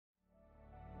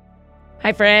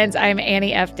Hi, friends. I'm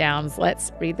Annie F. Downs.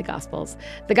 Let's read the Gospels.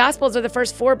 The Gospels are the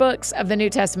first 4 books of the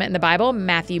New Testament in the Bible: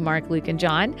 Matthew, Mark, Luke, and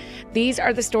John. These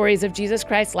are the stories of Jesus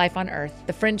Christ's life on earth,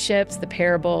 the friendships, the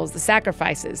parables, the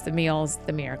sacrifices, the meals,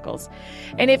 the miracles.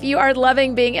 And if you are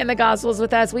loving being in the Gospels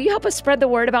with us, will you help us spread the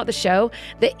word about the show?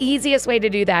 The easiest way to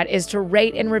do that is to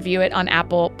rate and review it on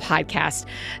Apple Podcasts.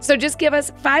 So just give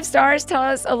us 5 stars. Tell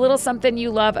us a little something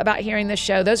you love about hearing the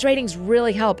show. Those ratings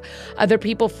really help other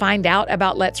people find out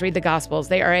about Let's Read the Gospels.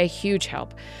 They are a huge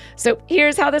help. So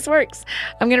here's how this works.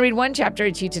 I'm going to read one chapter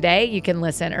to you today. You can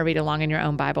listen or read along in your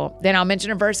own Bible. Then I'll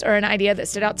mention a verse or an idea that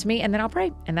stood out to me, and then I'll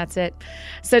pray, and that's it.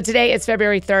 So today is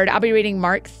February 3rd. I'll be reading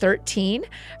Mark 13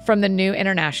 from the New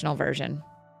International Version.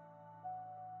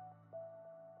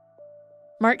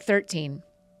 Mark 13.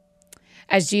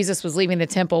 As Jesus was leaving the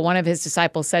temple, one of his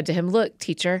disciples said to him, "Look,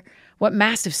 teacher, what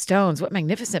massive stones, what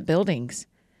magnificent buildings."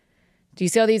 "Do you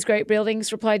see all these great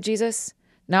buildings?" replied Jesus.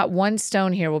 "Not one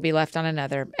stone here will be left on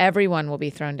another. Every one will be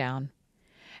thrown down."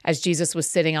 As Jesus was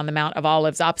sitting on the Mount of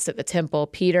Olives opposite the temple,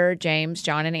 Peter, James,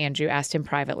 John, and Andrew asked him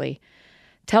privately,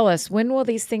 "Tell us, when will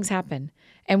these things happen?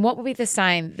 And what will be the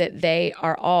sign that they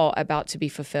are all about to be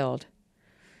fulfilled?"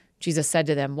 Jesus said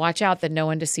to them, "Watch out that no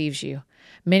one deceives you.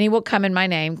 Many will come in my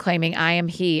name, claiming I am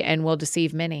he, and will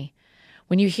deceive many.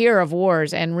 When you hear of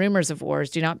wars and rumors of wars,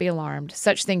 do not be alarmed.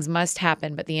 Such things must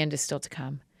happen, but the end is still to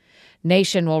come.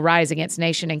 Nation will rise against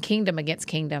nation and kingdom against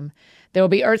kingdom. There will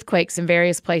be earthquakes in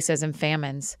various places and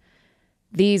famines.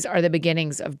 These are the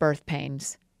beginnings of birth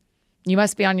pains. You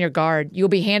must be on your guard. You will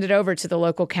be handed over to the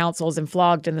local councils and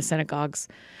flogged in the synagogues.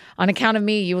 On account of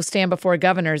me, you will stand before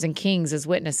governors and kings as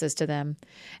witnesses to them.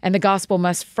 And the gospel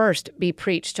must first be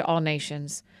preached to all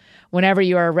nations. Whenever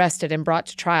you are arrested and brought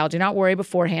to trial, do not worry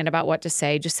beforehand about what to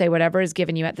say. Just say whatever is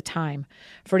given you at the time,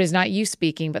 for it is not you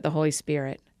speaking, but the Holy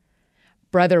Spirit.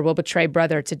 Brother will betray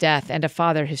brother to death, and a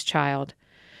father his child.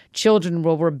 Children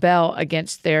will rebel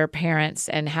against their parents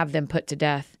and have them put to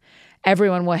death.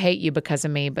 Everyone will hate you because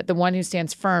of me, but the one who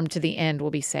stands firm to the end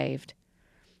will be saved.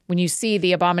 When you see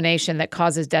the abomination that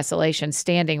causes desolation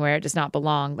standing where it does not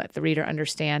belong, let the reader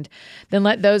understand. Then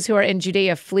let those who are in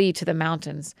Judea flee to the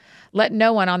mountains. Let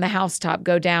no one on the housetop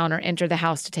go down or enter the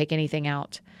house to take anything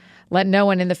out. Let no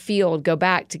one in the field go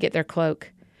back to get their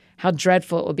cloak. How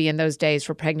dreadful it will be in those days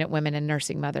for pregnant women and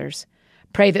nursing mothers.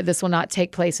 Pray that this will not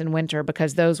take place in winter,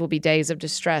 because those will be days of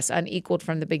distress unequaled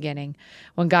from the beginning,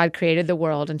 when God created the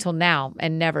world, until now,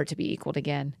 and never to be equaled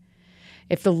again.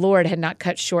 If the Lord had not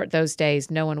cut short those days,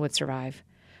 no one would survive.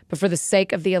 But for the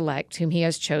sake of the elect, whom he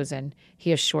has chosen, he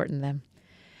has shortened them.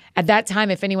 At that time,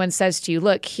 if anyone says to you,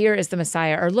 'Look, here is the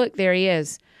Messiah,' or 'Look, there he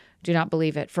is,' do not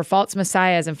believe it, for false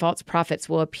messiahs and false prophets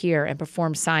will appear and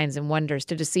perform signs and wonders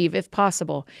to deceive, if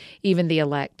possible, even the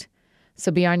elect.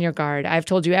 So be on your guard. I have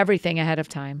told you everything ahead of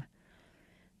time.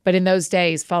 But in those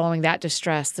days following that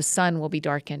distress, the sun will be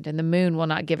darkened, and the moon will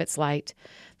not give its light.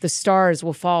 The stars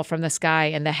will fall from the sky,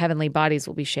 and the heavenly bodies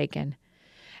will be shaken.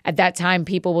 At that time,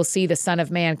 people will see the Son of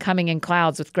Man coming in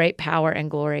clouds with great power and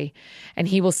glory, and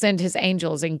he will send his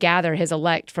angels and gather his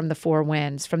elect from the 4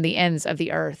 winds, from the ends of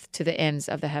the earth to the ends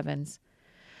of the heavens.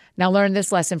 Now learn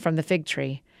this lesson from the fig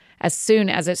tree. As soon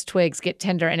as its twigs get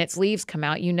tender and its leaves come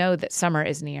out, you know that summer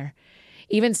is near.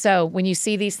 Even so, when you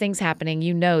see these things happening,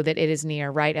 you know that it is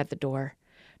near, right at the door.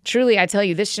 Truly, I tell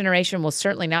you, this generation will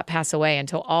certainly not pass away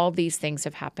until all these things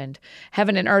have happened.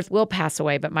 Heaven and earth will pass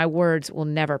away, but my words will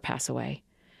never pass away.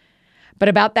 But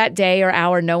about that day or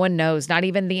hour no one knows, not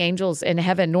even the angels in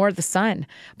heaven, nor the Son,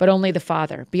 but only the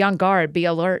Father. Be on guard, be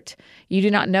alert. You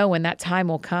do not know when that time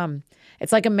will come.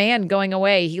 It's like a man going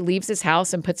away. He leaves his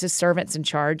house and puts his servants in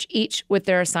charge, each with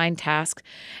their assigned task,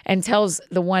 and tells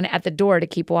the one at the door to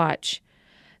keep watch.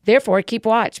 Therefore, keep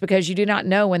watch, because you do not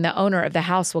know when the owner of the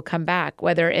house will come back,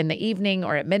 whether in the evening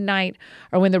or at midnight,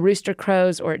 or when the rooster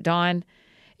crows or at dawn.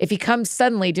 If he comes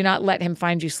suddenly, do not let him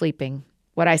find you sleeping.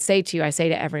 What I say to you, I say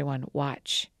to everyone,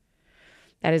 watch.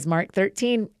 That is Mark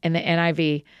 13 in the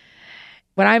NIV.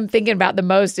 What I'm thinking about the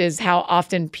most is how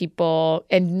often people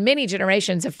in many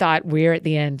generations have thought we're at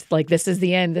the end. Like, this is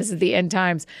the end. This is the end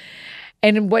times.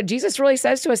 And what Jesus really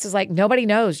says to us is like, nobody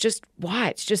knows. Just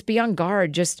watch. Just be on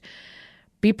guard. Just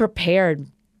be prepared.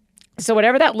 So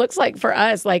whatever that looks like for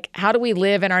us, like, how do we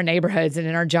live in our neighborhoods and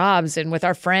in our jobs and with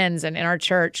our friends and in our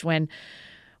church when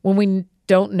we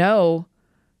don't know?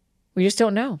 We just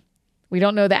don't know. We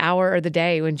don't know the hour or the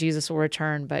day when Jesus will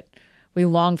return, but we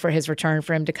long for his return,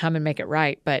 for him to come and make it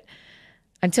right. But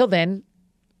until then,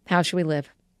 how should we live?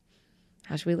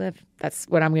 How should we live? That's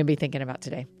what I'm going to be thinking about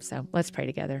today. So let's pray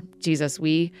together. Jesus,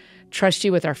 we trust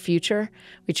you with our future.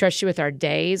 We trust you with our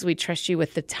days. We trust you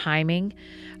with the timing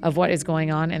of what is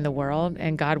going on in the world.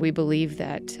 And God, we believe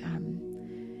that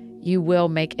you will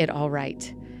make it all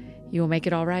right. You will make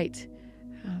it all right.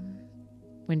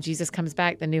 When Jesus comes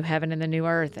back, the new heaven and the new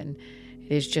earth, and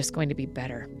it is just going to be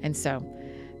better. And so,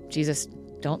 Jesus,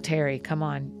 don't tarry. Come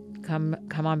on.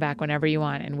 Come on back whenever you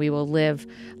want, and we will live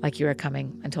like you are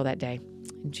coming until that day.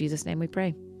 In Jesus' name we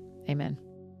pray. Amen.